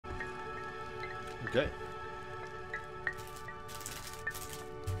Okay.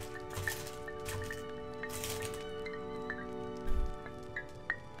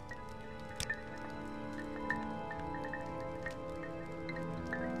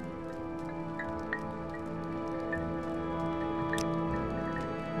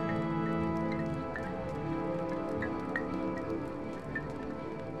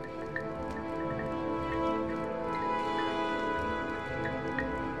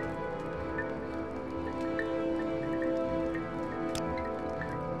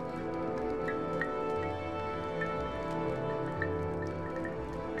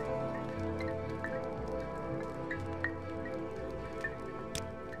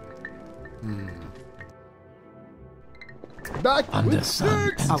 Back under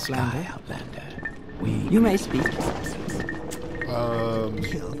sun and sky, Outlander. You may speak.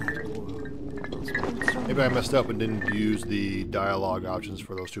 Maybe I messed up and didn't use the dialogue options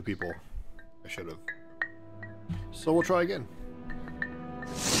for those two people. I should have. So we'll try again.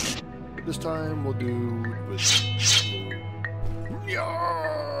 This time we'll do with.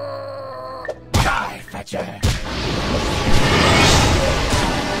 Die, Fetcher!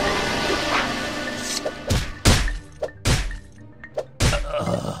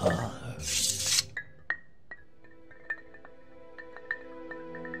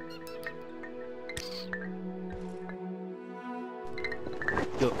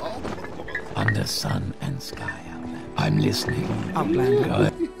 Under sun and sky, Outlander. I'm listening.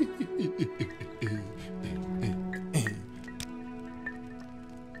 Outlander.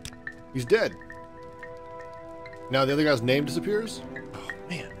 He's dead. Now the other guy's name disappears? Oh,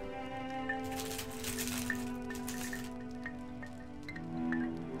 man.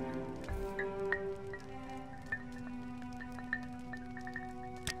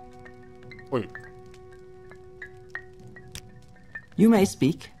 Wait. You may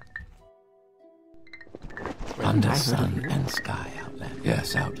speak. Wait. Under sun and sky, Outlander.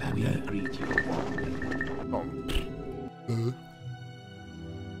 Yes, Outlander. We greet you. Oh.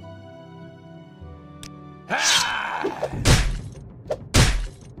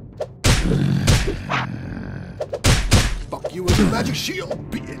 Fuck you with your magic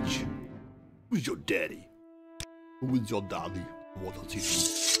shield, bitch! Who's your daddy? Who is your daddy? What does he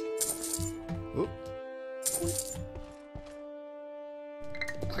do? Oh.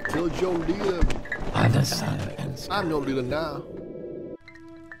 I killed your leader. Under sun and sky. I'm no leader now.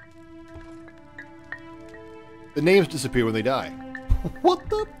 The names disappear when they die. What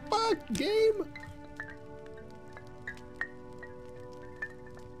the fuck, game?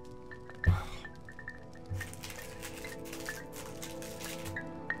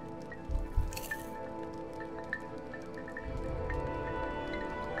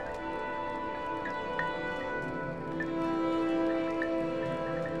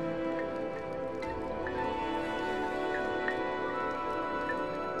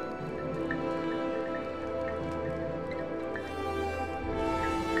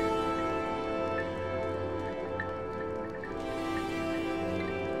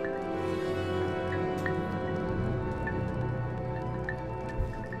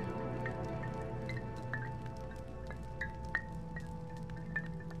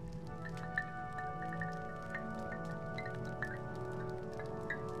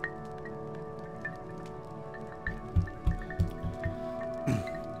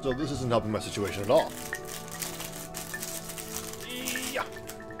 So this isn't helping my situation at all. Yeah.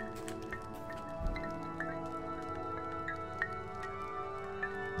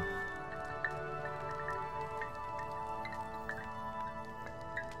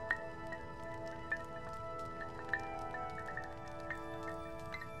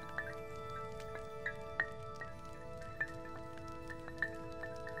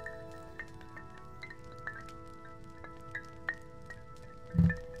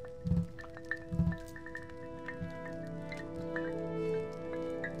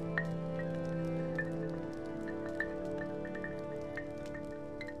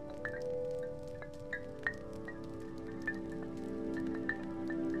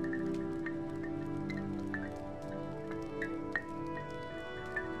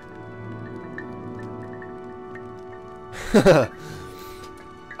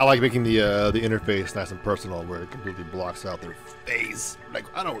 I like making the interface nice and personal, where it completely blocks out their face. Like,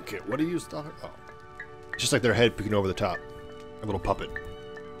 I don't care. What are you talking? Oh, just like their head peeking over the top, a little puppet.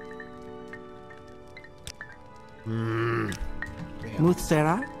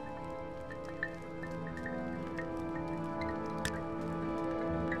 Muthsera?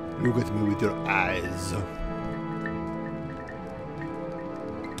 Look at me with your eyes.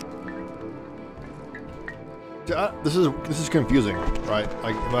 This is confusing, right?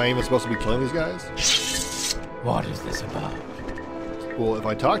 Like, am I even supposed to be killing these guys? What is this about? Well, if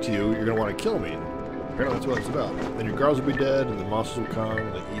I talk to you, you're gonna want to kill me. Apparently that's what it's about. Then your guards will be dead, and the monsters will come,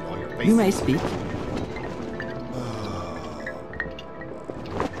 and they eat all your faces. You may speak.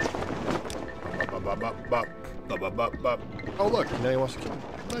 Oh look, now he wants to kill me.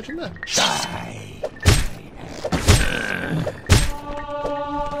 Imagine that. Die!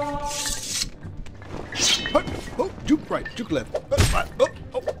 Oh, juke right, juke left.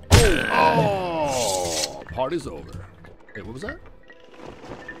 Oh, party's over. Wait, what was that?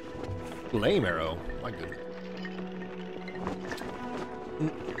 Flame arrow. My goodness.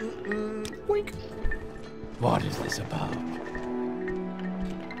 Wink. What is this about?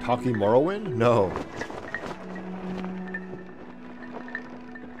 Talking Morrowind? No.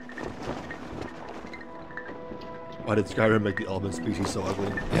 Why did Skyrim make the elephant species so ugly?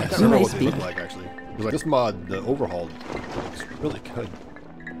 Yes. I can't remember Nice what they look speak. like, actually. Because like this mod, the overhaul, looks really good.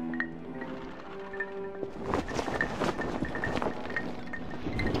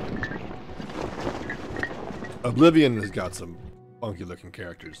 Oblivion has got some funky looking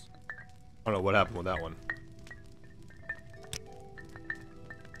characters. I don't know what happened with that one.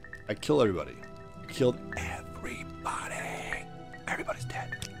 I kill everybody. I killed everybody. Everybody's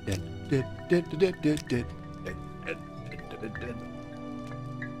dead. Dead, dead, dead, dead, dead, dead, dead, dead, dead, dead.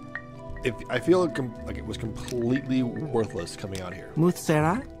 If I feel like it was completely worthless coming out here.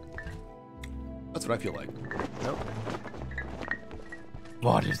 Muthsera? That's what I feel like. Nope.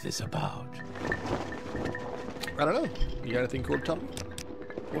 What is this about? I don't know. You got anything cool to tell me?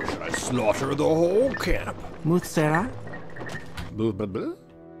 Or should I slaughter the whole camp? Muthsera? Blah, blah, blah.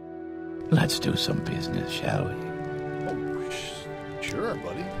 Let's do some business, shall we? Oh, sure,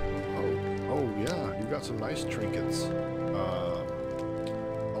 buddy. Oh, yeah. You got some nice trinkets.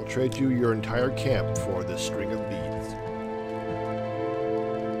 I'll trade you your entire camp for this string of beads.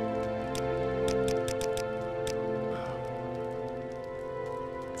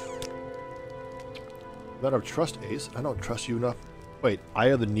 Matter of trust, Ace. I don't trust you enough. Wait, Eye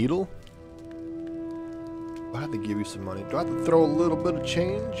of the Needle? I have to give you some money. Do I have to throw a little bit of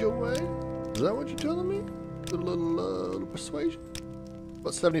change your way? Is that what you're telling me? A little persuasion?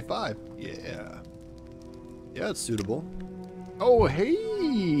 About 75? Yeah. Yeah, it's suitable. Oh, hey,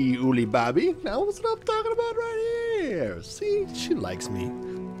 Uli Bobby. Now what's what I'm talking about right here? See, she likes me.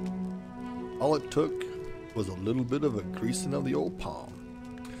 All it took was a little bit of a greasing of the old palm.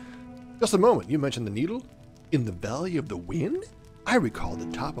 Just a moment, you mentioned the needle? In the Valley of the Wind? I recall at the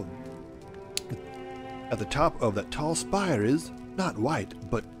top of that tall spire is not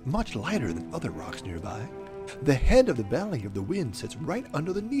white, but much lighter than other rocks nearby. The head of the Valley of the Wind sits right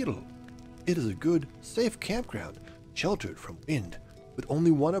under the needle. It is a good, safe campground, sheltered from wind, with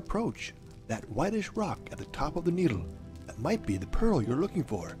only one approach, that whitish rock at the top of the needle. That might be the pearl you're looking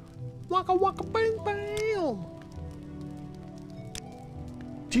for. Waka waka bang bam!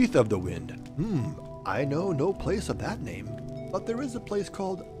 Teeth of the Wind. I know no place of that name, but there is a place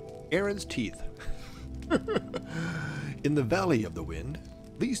called Aaron's Teeth. In the Valley of the Wind,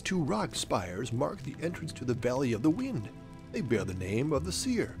 these two rock spires mark the entrance to the Valley of the Wind. They bear the name of the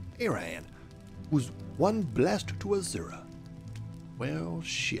seer, Aran, who's one blessed to Azura. Well,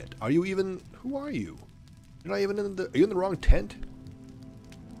 shit. Are you even... Who are you? You're not even in the... Are you in the wrong tent?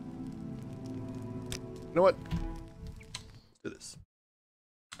 You know what? Let's do this.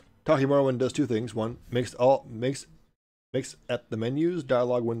 Talking Morrowind does two things. One, makes at the menus,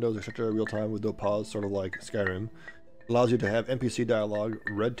 dialogue windows, etc. real time with no pause, sort of like Skyrim. Allows you to have NPC dialogue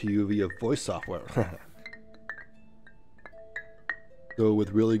read to you via voice software. So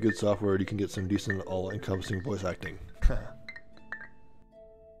with really good software, you can get some decent all-encompassing voice acting.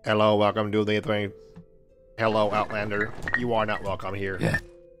 Hello, welcome to the thing. Hello, Outlander. You are not welcome here. Yeah.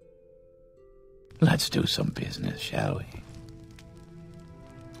 Let's do some business, shall we?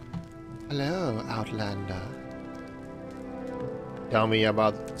 Hello, Outlander. Tell me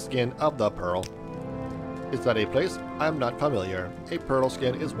about the skin of the pearl. Is that a place? I'm not familiar. A pearl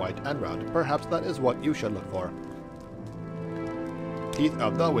skin is white and round. Perhaps that is what you should look for. Teeth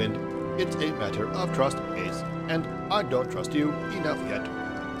of the Wind. It's a matter of trust, Ace. And I don't trust you enough yet.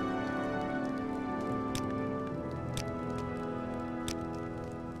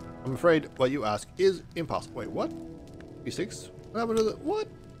 I'm afraid what you ask is impossible. Wait, what? P6? What happened to the... What?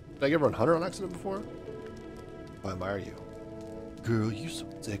 Did I get run Hunter on accident before? I admire you. Girl, you so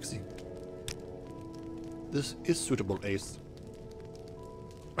sexy. This is suitable, Ace.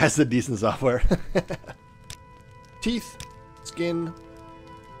 That's the decent software. Teeth, skin,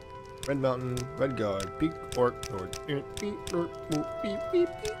 Red Mountain, Red Guard, Peak, Orc, Nord.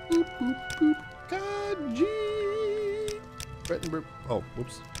 God, gee. Oh,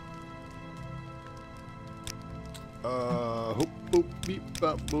 whoops. Hoop, boop, beep,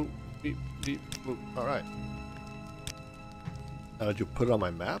 bop, boop, beep, beep, boop. Alright. Now, did you put it on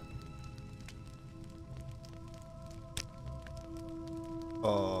my map?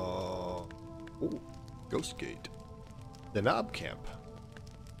 Oh, Ghost Gate. The Knob Camp.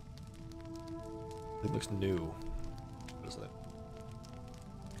 It looks new. What is that?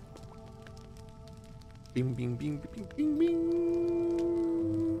 Bing, bing, bing, bing, bing,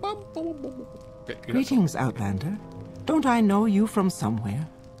 bing. Bum, bum, bum, bum. Okay, Greetings, Outlander. Don't I know you from somewhere?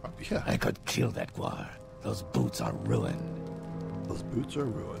 Yeah. I could kill that guar. Those boots are ruined. Those boots are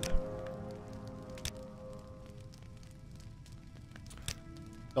ruined.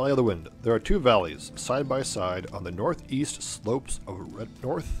 Valley of the Wind. There are two valleys side by side on the northeast slopes of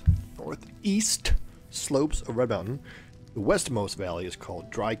northeast slopes of Red Mountain. The westmost valley is called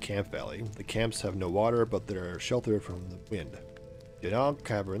Dry Camp Valley. The camps have no water, but they're sheltered from the wind. Denab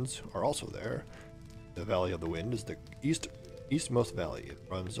Caverns are also there. The Valley of the Wind is the eastmost valley. It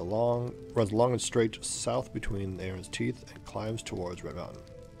runs long and straight south between Aaron's Teeth and climbs towards Red Mountain.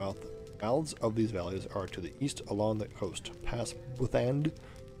 Mouths of these valleys are to the east along the coast, past Buthand,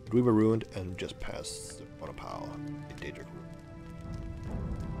 Dweeba Ruined, and just past Bonapal in Daedric Ruin.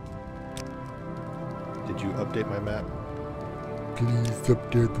 Did you update my map? Please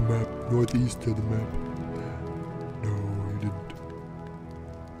update the map. Northeast of the map. No, you didn't.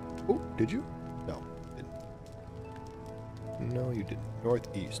 Oh, did you? No, didn't. No, you didn't.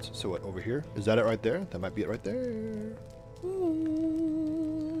 Northeast. So what, over here? Is that it right there? That might be it right there.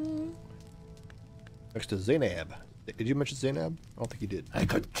 Next to Zainab. Did you mention Zainab? I don't think you did. I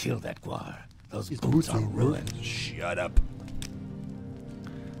could kill that guar. Those These boots are ruined. Shut up.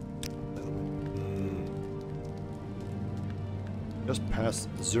 Just past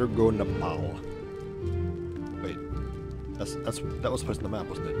Zergonapal. Wait, that was placed on the map,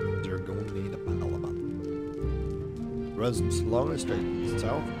 wasn't it? Zergonapal. Runs long and straight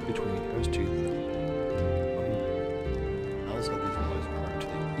south between Aaron's Teeth. Miles of these valleys are to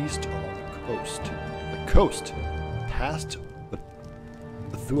the east along the coast. The coast, past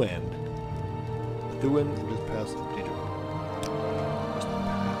Bethuan. Bethuan is just past Daedric. Just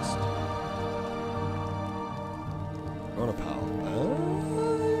past Ronapal.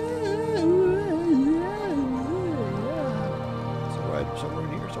 It's right somewhere in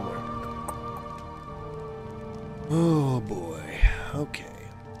here, somewhere. Oh boy. Okay.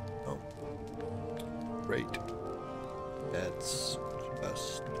 Oh. Great. That's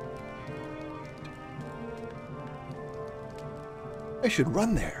just. I should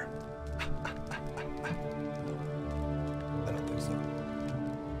run there. I don't think so.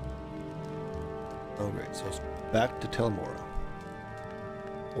 Oh great, so it's back to Telmora.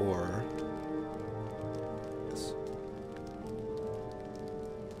 Or yes.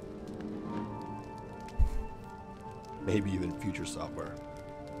 Maybe even future software.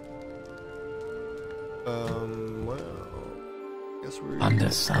 Well, guess we're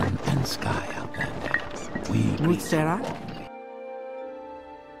Under sun and sky, Outlander. We Mutsera?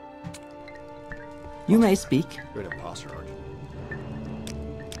 You may speak. You're an imposter, aren't you?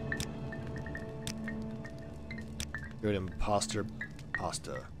 You're an imposter.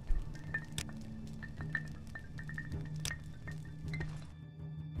 Pasta.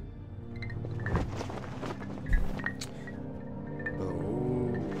 So,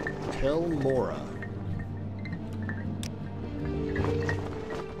 Telmora.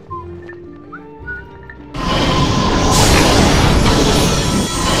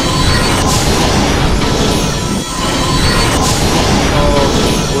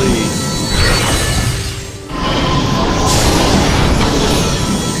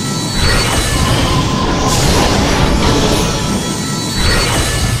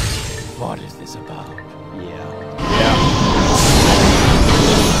 What is this about? Yeah.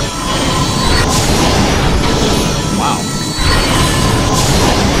 Wow.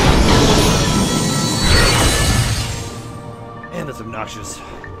 And it's obnoxious.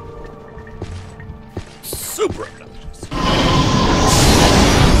 Super obnoxious.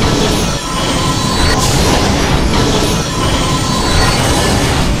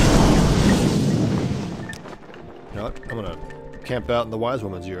 You know what? I'm gonna camp out in the wise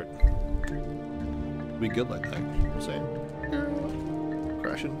woman's yurt. Be good like that. You know what I'm saying?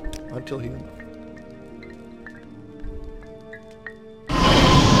 Crashing until he enough.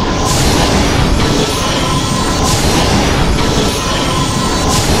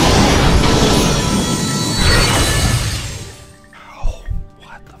 Oh,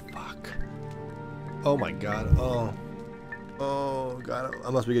 what the fuck? Oh my god. Oh. Oh god. I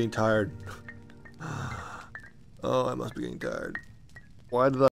must be getting tired. Oh, I must be getting tired. Why did I